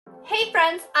Hey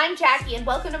friends, I'm Jackie and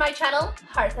welcome to my channel,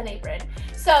 Hearth and Apron.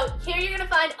 So here you're gonna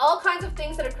find all kinds of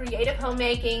things that are creative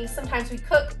homemaking. Sometimes we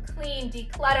cook, clean,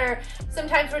 declutter.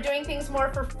 Sometimes we're doing things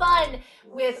more for fun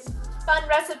with fun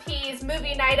recipes,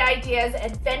 movie night ideas,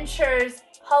 adventures,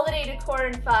 holiday decor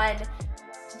and fun.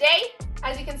 Today,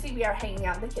 as you can see, we are hanging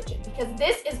out in the kitchen because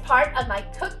this is part of my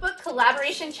cookbook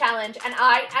collaboration challenge, and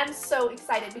I am so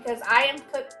excited because I am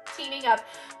teaming up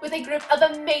with a group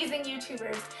of amazing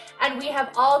YouTubers, and we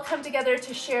have all come together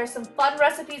to share some fun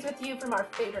recipes with you from our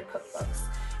favorite cookbooks.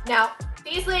 Now,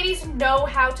 these ladies know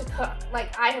how to cook.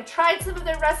 Like, I have tried some of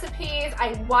their recipes,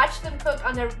 I watch them cook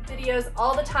on their videos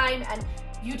all the time, and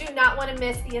you do not want to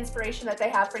miss the inspiration that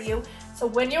they have for you. So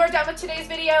when you are done with today's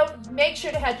video, make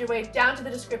sure to head your way down to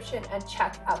the description and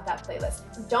check out that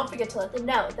playlist. And don't forget to let them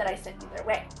know that I sent you their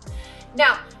way.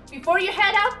 Now, before you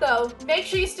head out though, make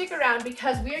sure you stick around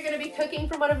because we are going to be cooking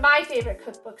from one of my favorite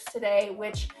cookbooks today,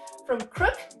 which From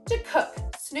Crook to Cook,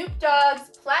 Snoop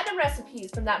Dogg's Platinum Recipes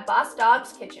from that Boss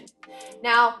Dogg's Kitchen.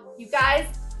 Now, you guys,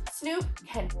 Snoop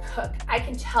can cook. I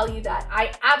can tell you that.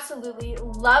 I absolutely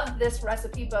love this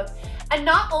recipe book, and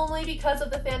not only because of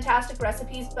the fantastic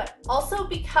recipes, but also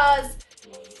because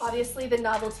obviously the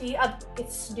novelty of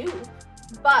it's Snoop,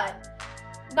 but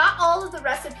not all of the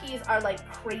recipes are like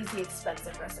crazy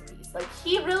expensive recipes. Like,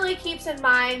 he really keeps in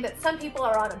mind that some people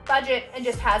are on a budget and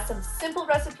just has some simple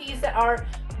recipes that are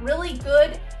really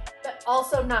good but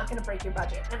also not gonna break your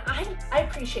budget. And I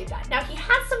appreciate that. Now, he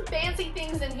has some fancy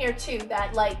things in here too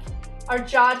that like are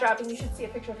jaw-dropping. You should see a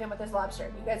picture of him with his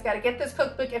lobster. You guys gotta get this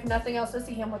cookbook, if nothing else, to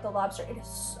see him with the lobster. It is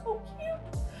so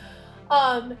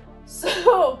cute.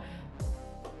 So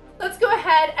let's go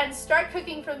ahead and start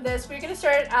cooking from this. We're gonna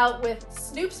start out with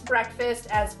Snoop's breakfast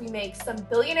as we make some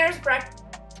billionaire's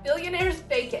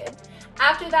bacon.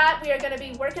 After that, we are gonna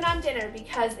be working on dinner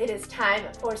because it is time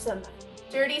for some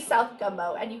dirty South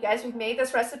gumbo. And you guys, we've made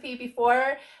this recipe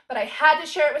before, but I had to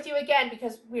share it with you again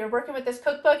because we are working with this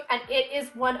cookbook and it is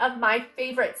one of my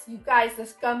favorites. You guys,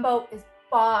 this gumbo is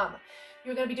bomb.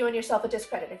 You're gonna be doing yourself a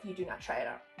discredit if you do not try it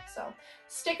out. So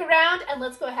stick around and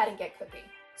let's go ahead and get cooking.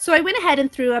 So I went ahead and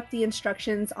threw up the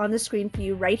instructions on the screen for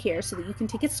you right here so that you can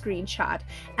take a screenshot.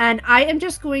 And I am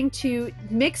just going to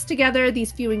mix together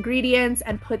these few ingredients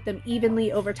and put them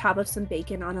evenly over top of some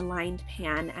bacon on a lined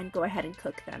pan and go ahead and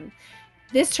cook them.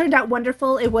 This turned out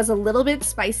wonderful. It was a little bit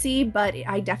spicy, but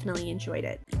I definitely enjoyed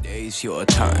it. Today's your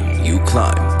time. You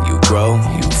climb, you grow,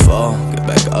 you fall, get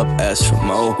back up, ask for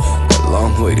more. Got a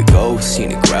long way to go,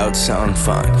 seeing the crowd sound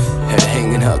fine. Head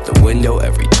hanging out the window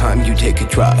every time you take a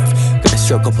drive. Gotta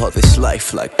soak up all this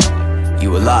life like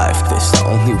you alive. This the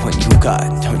only one you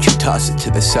got, don't you toss it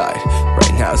to the side.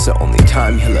 Right now's the only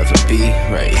time you'll ever be.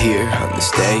 Right here, on this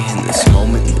day, in this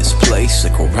moment, in this place.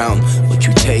 Look around, what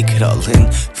you take it all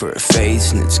in for a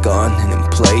phase, and it's gone, and in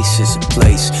place is a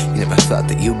place you never thought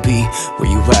that you'd be. Where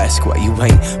you ask why you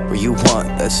ain't where you want,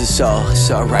 that's just all.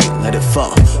 It's alright, let it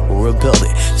fall, we'll rebuild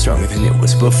it stronger than it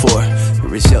was before. You're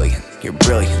resilient, you're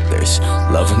brilliant, there's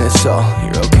love in us all.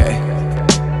 You're okay,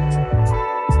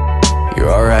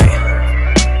 you're alright.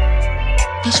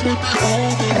 This may be all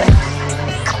that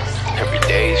every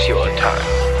day's your time.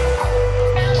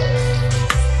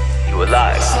 You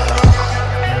alive.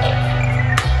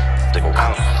 Stick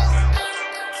around.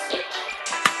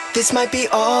 This might be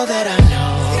all that I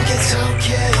know. Think it's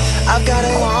okay. I've got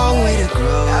a long way to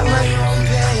grow. At my own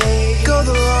pace. Go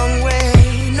the long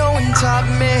way. No one taught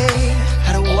me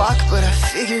how to walk, but I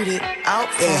figured it out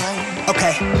fine.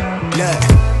 Okay,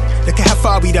 look at how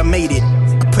far we done made it.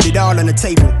 I put it all on the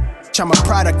table. Try my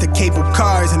product, the cable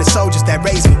cars and the soldiers that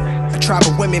raised me. A tribe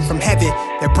of women from heaven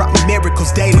that brought me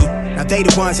miracles daily. Now they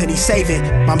the ones that he's saving.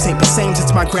 Moms ain't the same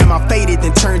since my grandma faded,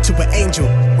 then turned to an angel.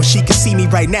 When she could see me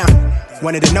right now,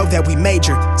 wanted to know that we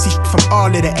major. See from all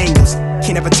of the angles.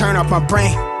 Can't ever turn off my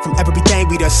brain from everything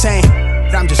we done saying.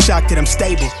 But I'm just shocked that I'm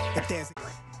stable. If there's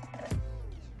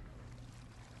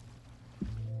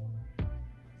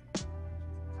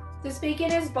This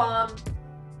bacon is bomb.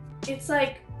 It's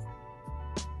like,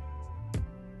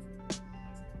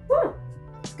 whew,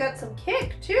 it's got some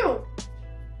kick too.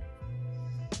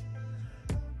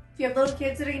 If you have little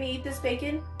kids that are gonna eat this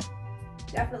bacon,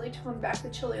 definitely tone back the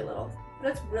chili a little.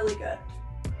 But it's really good.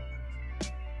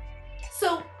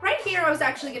 So right here, I was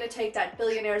actually gonna take that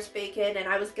billionaire's bacon and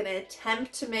I was gonna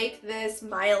attempt to make this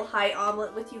mile-high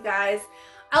omelet with you guys.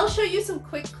 I'll show you some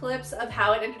quick clips of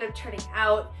how it ended up turning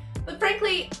out. But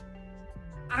frankly,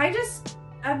 I just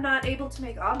am not able to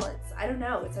make omelets. I don't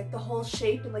know. It's like the whole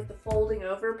shape and like the folding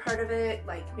over part of it,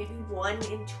 like maybe 1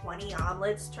 in 20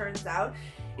 omelets turns out.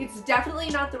 It's definitely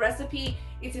not the recipe.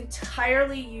 It's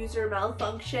entirely user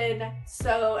malfunction.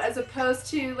 So as opposed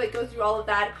to like go through all of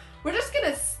that, we're just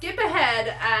gonna skip ahead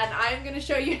and I'm gonna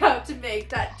show you how to make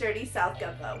that Dirty South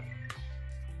gumbo.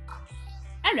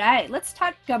 All right, let's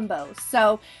talk gumbo.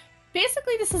 So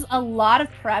basically this is a lot of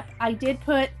prep. I did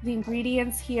put the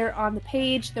ingredients here on the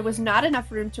page. There was not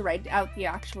enough room to write out the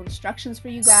actual instructions for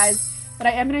you guys, but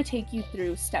I am going to take you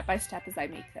through step by step as I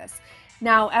make this.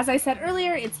 Now, as I said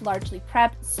earlier, it's largely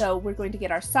prepped, so we're going to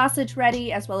get our sausage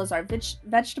ready as well as our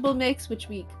vegetable mix, which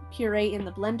we puree in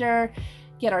the blender,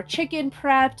 get our chicken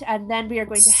prepped, and then we are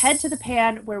going to head to the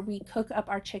pan where we cook up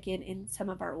our chicken in some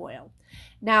of our oil.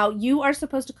 Now, you are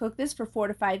supposed to cook this for 4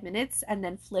 to 5 minutes and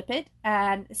then flip it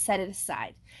and set it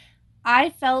aside.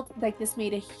 I felt like this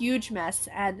made a huge mess,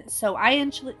 and so I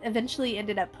eventually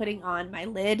ended up putting on my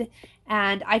lid,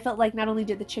 and I felt like not only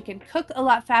did the chicken cook a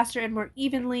lot faster and more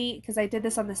evenly, because I did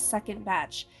this on the second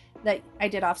batch that I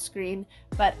did off screen,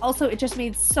 but also it just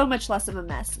made so much less of a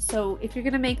mess. So if you're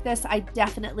gonna make this, I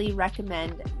definitely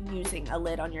recommend using a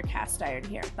lid on your cast iron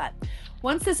here. But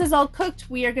once this is all cooked,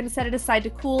 we are gonna set it aside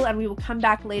to cool, and we will come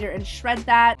back later and shred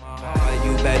that.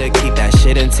 You better keep that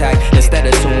shit intact. Instead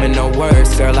of assuming no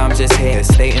words, girl, I'm just here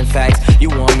stating facts. You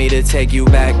want me to take you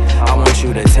back, I want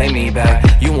you to take me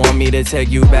back. You want me to take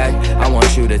you back, I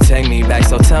want you to take me back.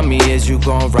 So tell me, is you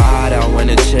gon' ride out when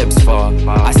the chips fall?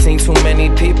 I seen too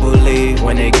many people leave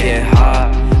when they get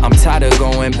hot. I'm tired of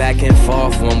going back and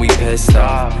forth when we pissed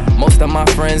off. Most of my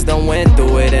friends done went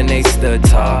through it and they stood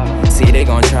tall. See, they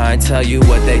gon' try and tell you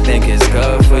what they think is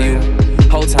good for you.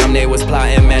 Whole time they was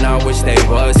plotting, man, I wish they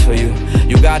was for you.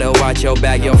 You gotta watch your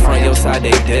back, your front, your side,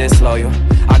 they disloyal.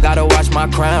 I gotta watch my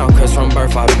crown, cause from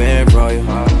birth I've been royal.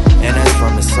 And that's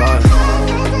from the soil.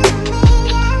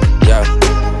 Yeah.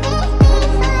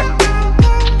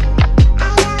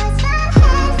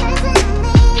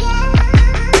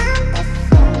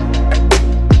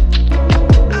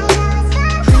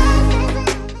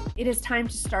 It is time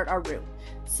to start our roux.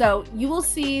 So you will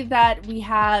see that we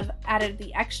have added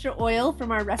the extra oil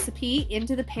from our recipe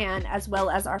into the pan as well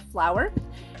as our flour.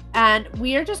 And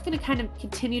we are just going to kind of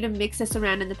continue to mix this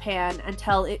around in the pan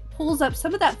until it pulls up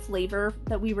some of that flavor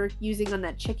that we were using on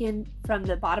that chicken from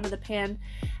the bottom of the pan,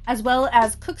 as well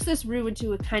as cooks this roux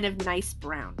into a kind of nice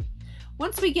brown.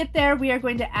 Once we get there, we are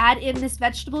going to add in this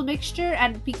vegetable mixture,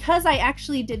 and because I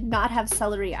actually did not have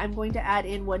celery, I'm going to add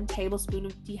in 1 tablespoon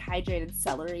of dehydrated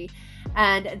celery,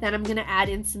 and then I'm going to add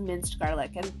in some minced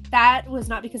garlic. And that was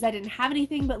not because I didn't have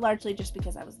anything, but largely just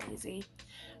because I was lazy.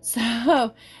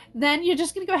 So then you're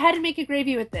just going to go ahead and make a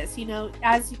gravy with this. You know,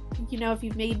 as you know, if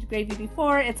you've made gravy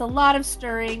before, it's a lot of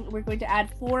stirring. We're going to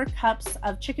add 4 cups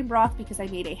of chicken broth because I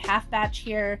made a half batch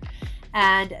here.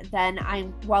 And then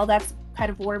while that's kind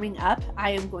of warming up,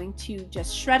 I am going to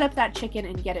just shred up that chicken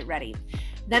and get it ready.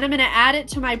 Then I'm going to add it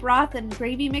to my broth and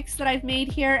gravy mix that I've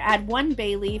made here, add 1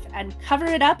 bay leaf and cover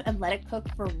it up and let it cook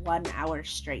for 1 hour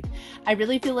straight. I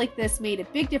really feel like this made a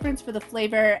big difference for the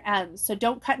flavor, so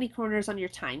don't cut any corners on your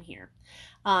time here.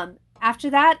 After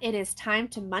that, it is time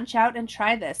to munch out and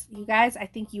try this. You guys, I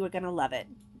think you are going to love it.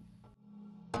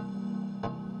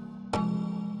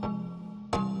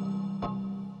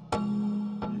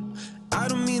 I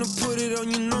don't mean to put it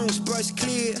on your nose, but it's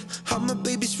clear how my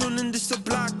baby's running this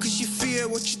block, cause you fear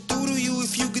what you do to you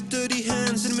if you get dirty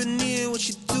hands and veneer. What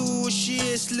you do, what she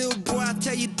is, little boy, I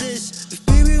tell you this. If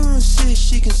baby wants sit,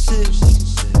 she can sit.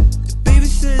 If baby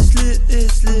says lit,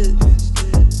 it's lit.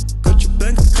 Got your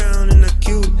bank account and not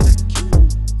cute.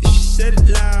 If she said it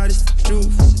loud, it's the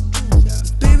truth.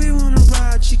 If baby wanna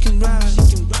ride, she can ride.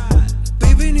 If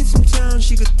baby needs some time,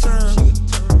 she got time.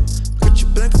 Got your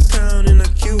bank account and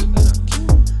not cute.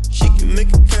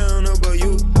 Make it count, how about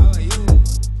you?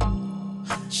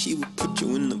 She would put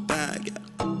you in the bag,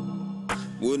 yeah.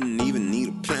 Wouldn't even need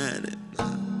a planet.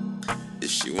 If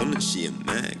she wanted, she a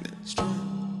magnet.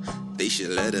 They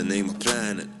should let her name a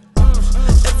planet.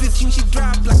 Everything she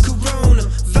drop like Corona,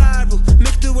 viral,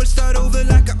 make the world start over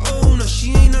like I own her.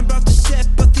 She ain't about to set,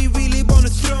 but they really wanna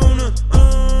throne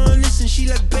her. Listen, she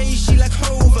like bass, she like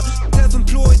Hover.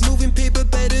 Self-employed, moving paper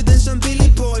better than some Billy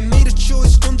Boy. Made a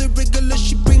choice on the regular,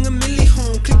 she bring a milli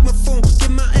home. Click my phone,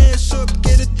 get my ass up,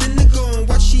 get a dinner going.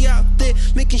 Watch she out there,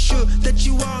 making sure that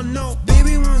you all know.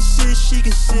 Baby wants sit, she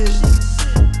can sit.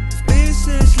 If baby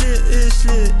says lit, it's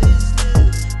lit.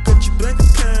 Got your bank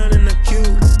account and not cute.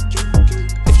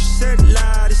 If she said it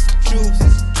loud, it's the truth.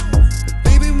 If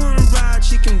baby wanna ride,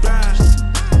 she can ride.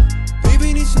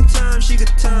 Baby needs some time, she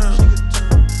got time.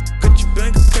 Got your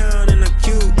bank account and not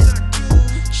cute.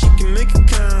 She can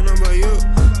kind, how about you?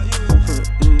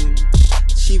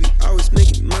 She be always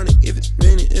making money, if it's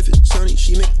raining, if it's sunny.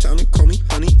 She make time to call me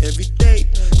honey every day.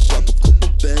 Drop a couple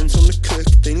bands on the cook,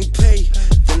 they need pay.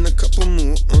 Then a couple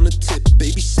more on the tip,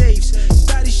 baby saves.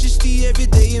 Body's just the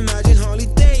everyday, imagine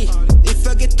holiday. If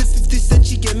I get the 50 cents,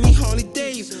 she get me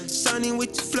holidays. Signing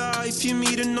with the fly, if you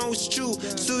meet her, know it's true.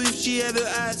 So if she ever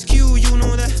asks you, you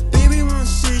know that baby wants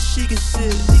sit, she can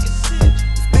sit.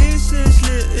 If baby says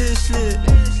lit, it's lit.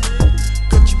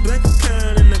 Got your bank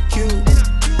account and not cute.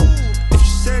 If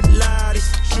she said lie,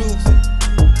 it's the truth.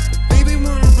 Baby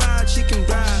wanna ride, she can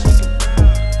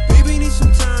ride. Baby need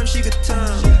some time, she got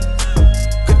time.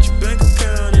 Got your bank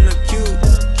account and not cute.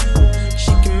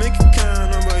 She can make it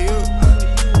count, how about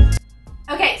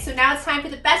you? Okay, so now it's time for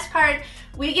the best part.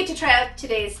 We get to try out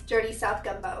today's Dirty South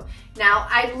Gumbo. Now,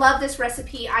 I love this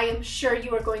recipe. I am sure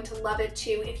you are going to love it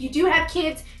too. If you do have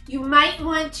kids, you might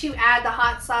want to add the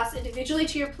hot sauce individually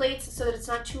to your plates so that it's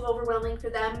not too overwhelming for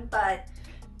them. But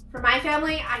for my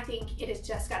family, I think it has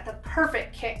just got the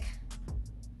perfect kick.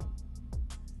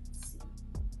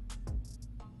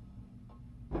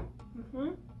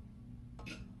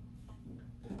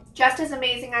 Just as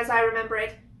amazing as I remember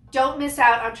it. Don't miss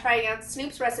out on trying out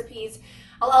Snoop's recipes.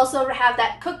 I'll also have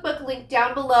that cookbook linked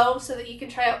down below so that you can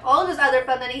try out all of his other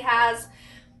fun that he has.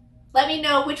 Let me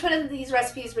know which one of these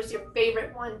recipes was your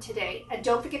favorite one today. And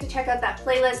don't forget to check out that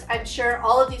playlist. I'm sure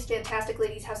all of these fantastic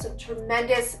ladies have some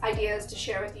tremendous ideas to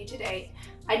share with you today.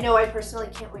 I know I personally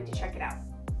can't wait to check it out.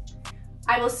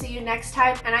 I will see you next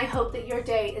time, and I hope that your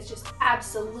day is just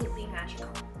absolutely magical.